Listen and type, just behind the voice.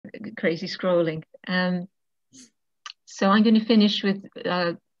crazy scrolling. So I'm going to finish with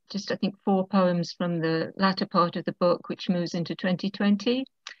just, I think, 4 poems from the latter part of the book, which moves into 2020.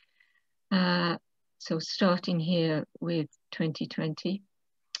 So starting here with 2020,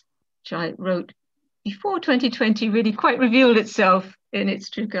 which I wrote before 2020 really quite revealed itself in its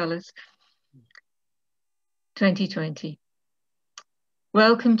true colors. 2020.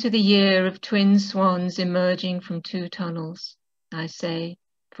 Welcome to the year of twin swans emerging from 2 tunnels, I say,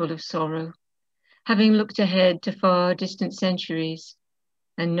 full of sorrow, having looked ahead to far distant centuries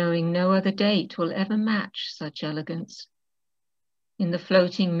and knowing no other date will ever match such elegance. In the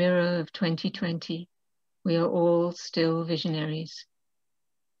floating mirror of 2020, we are all still visionaries.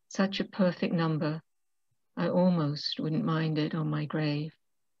 Such a perfect number, I almost wouldn't mind it on my grave.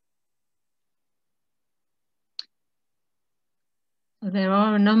 There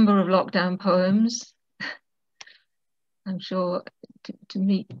are a number of lockdown poems, I'm sure, to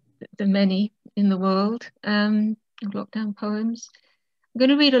meet the many in the world, lockdown poems. I'm going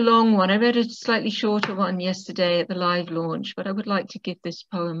to read a long one. I read a slightly shorter one yesterday at the live launch, but I would like to give this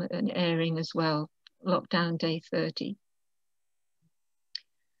poem an airing as well. Lockdown Day 30.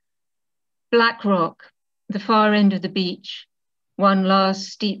 Black Rock, the far end of the beach. One last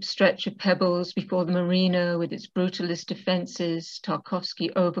steep stretch of pebbles before the marina with its brutalist defences,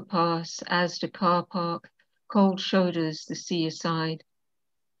 Tarkovsky overpass, Asda car park, cold shoulders the sea aside.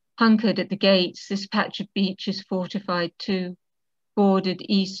 Hunkered at the gates, this patch of beach is fortified too, bordered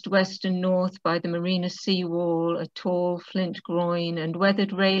east, west and north by the marina seawall, a tall flint groin and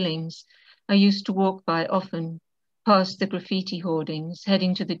weathered railings I used to walk by often, past the graffiti hoardings,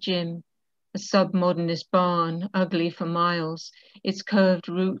 heading to the gym, a sub-modernist barn, ugly for miles, its curved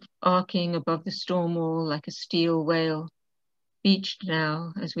roof arcing above the storm wall like a steel whale. Beached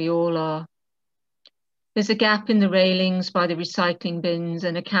now, as we all are. There's a gap in the railings by the recycling bins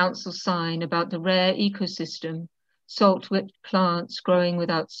and a council sign about the rare ecosystem, salt-whipped plants growing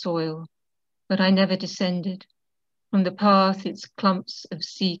without soil. But I never descended. From the path, its clumps of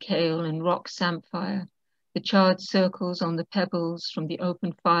sea kale and rock samphire, the charred circles on the pebbles from the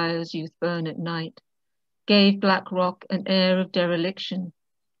open fires youth burn at night, gave Black Rock an air of dereliction,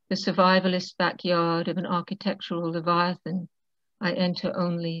 the survivalist backyard of an architectural leviathan I enter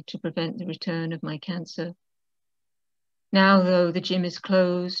only to prevent the return of my cancer. Now, though, the gym is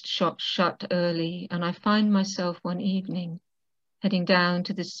closed, shops shut early, and I find myself one evening heading down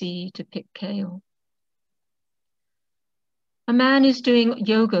to the sea to pick kale. A man is doing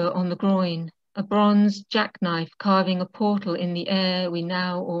yoga on the groin, a bronze jackknife carving a portal in the air we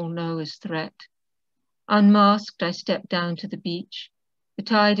now all know as threat. Unmasked, I step down to the beach. The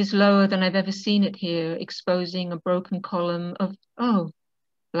tide is lower than I've ever seen it here, exposing a broken column of,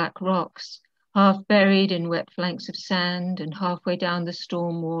 black rocks, half buried in wet flanks of sand, and halfway down the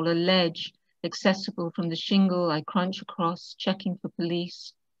storm wall, a ledge accessible from the shingle I crunch across, checking for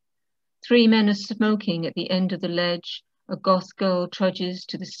police. 3 men are smoking at the end of the ledge. A goth girl trudges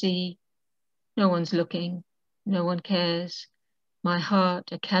to the sea. No one's looking, no one cares. My heart,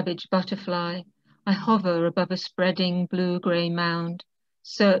 a cabbage butterfly, I hover above a spreading blue-grey mound,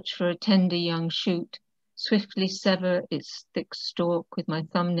 search for a tender young shoot, swiftly sever its thick stalk with my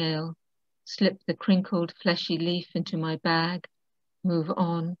thumbnail, slip the crinkled fleshy leaf into my bag, move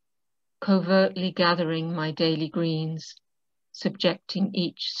on, covertly gathering my daily greens, subjecting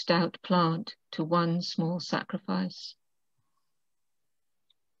each stout plant to one small sacrifice.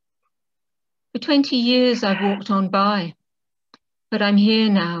 For 20 years I've walked on by, but I'm here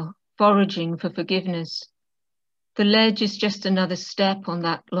now, foraging for forgiveness. The ledge is just another step on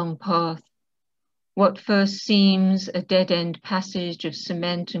that long path. What first seems a dead-end passage of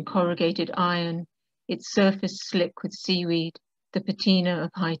cement and corrugated iron, its surface slick with seaweed, the patina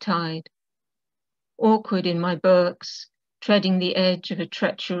of high tide. Awkward in my burks, treading the edge of a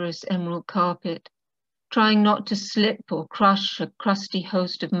treacherous emerald carpet, trying not to slip or crush a crusty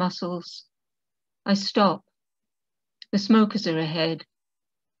host of mussels. I stop. The smokers are ahead.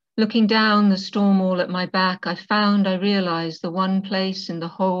 Looking down the storm wall at my back, I realized the one place in the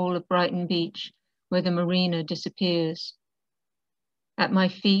whole of Brighton Beach where the marina disappears. At my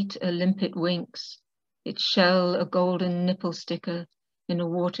feet, a limpet winks, its shell a golden nipple sticker in a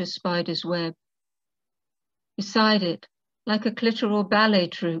water spider's web. Beside it, like a clitoral ballet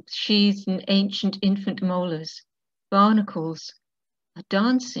troupe sheathed in ancient infant molars, barnacles are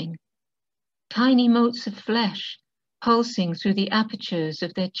dancing. Tiny motes of flesh pulsing through the apertures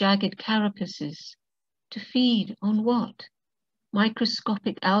of their jagged carapaces. To feed on what?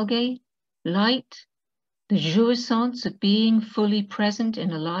 Microscopic algae? Light? The jouissance of being fully present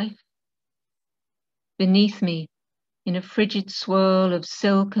in a life? Beneath me, In a frigid swirl of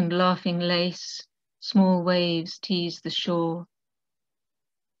silk and laughing lace, small waves tease the shore.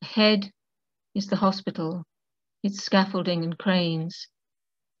 Ahead is the hospital, its scaffolding and cranes.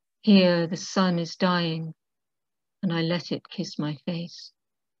 Here the sun is dying, and I let it kiss my face.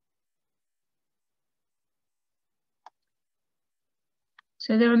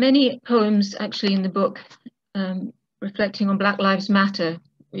 So there are many poems actually in the book reflecting on Black Lives Matter,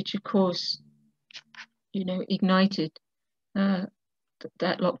 which of course, ignited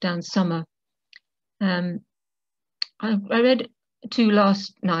that lockdown summer. I read 2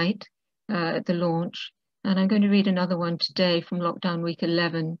 last night at the launch, and I'm going to read another one today from Lockdown Week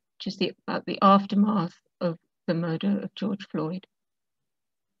 11, which is about the aftermath of the murder of George Floyd.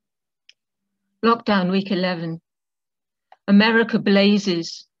 Lockdown Week 11. America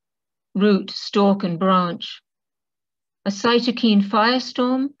blazes, root, stalk, and branch. A cytokine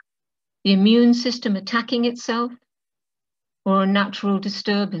firestorm, the immune system attacking itself, or a natural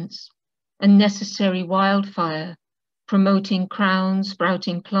disturbance, a necessary wildfire, promoting crowns,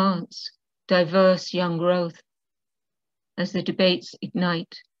 sprouting plants, diverse young growth, as the debates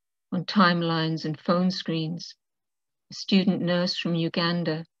ignite on timelines and phone screens. A student nurse from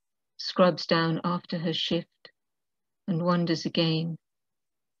Uganda scrubs down after her shift and wonders again,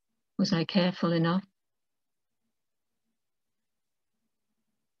 was I careful enough?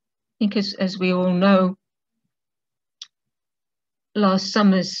 I think as we all know, last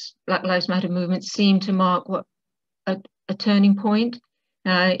summer's Black Lives Matter movement seemed to mark a turning point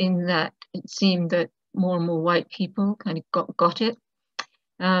in that it seemed that more and more white people kind of got it.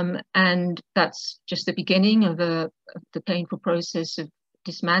 And that's just the beginning of the painful process of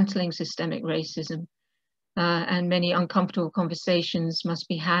dismantling systemic racism. And many uncomfortable conversations must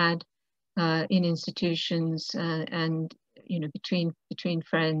be had in institutions and between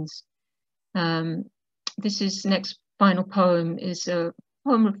friends. This next final poem is a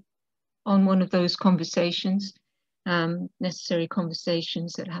poem on one of those conversations, necessary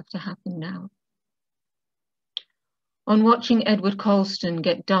conversations that have to happen now. On watching Edward Colston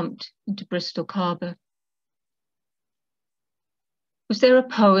get dumped into Bristol Harbour. Was there a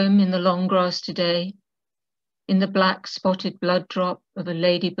poem in the long grass today, in the black spotted blood drop of a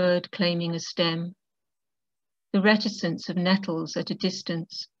ladybird claiming a stem, the reticence of nettles at a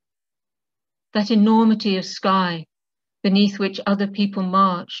distance, that enormity of sky beneath which other people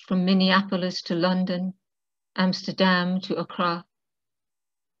marched from Minneapolis to London, Amsterdam to Accra?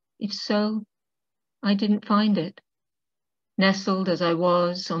 If so, I didn't find it. Nestled as I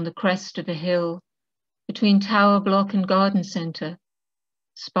was on the crest of a hill, between tower block and garden centre,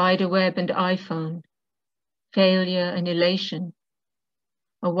 spiderweb and iPhone, failure and elation,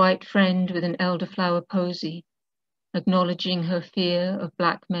 a white friend with an elderflower posy, acknowledging her fear of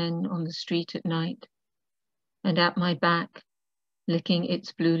black men on the street at night, and at my back, licking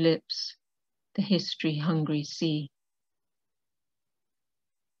its blue lips, the history-hungry sea.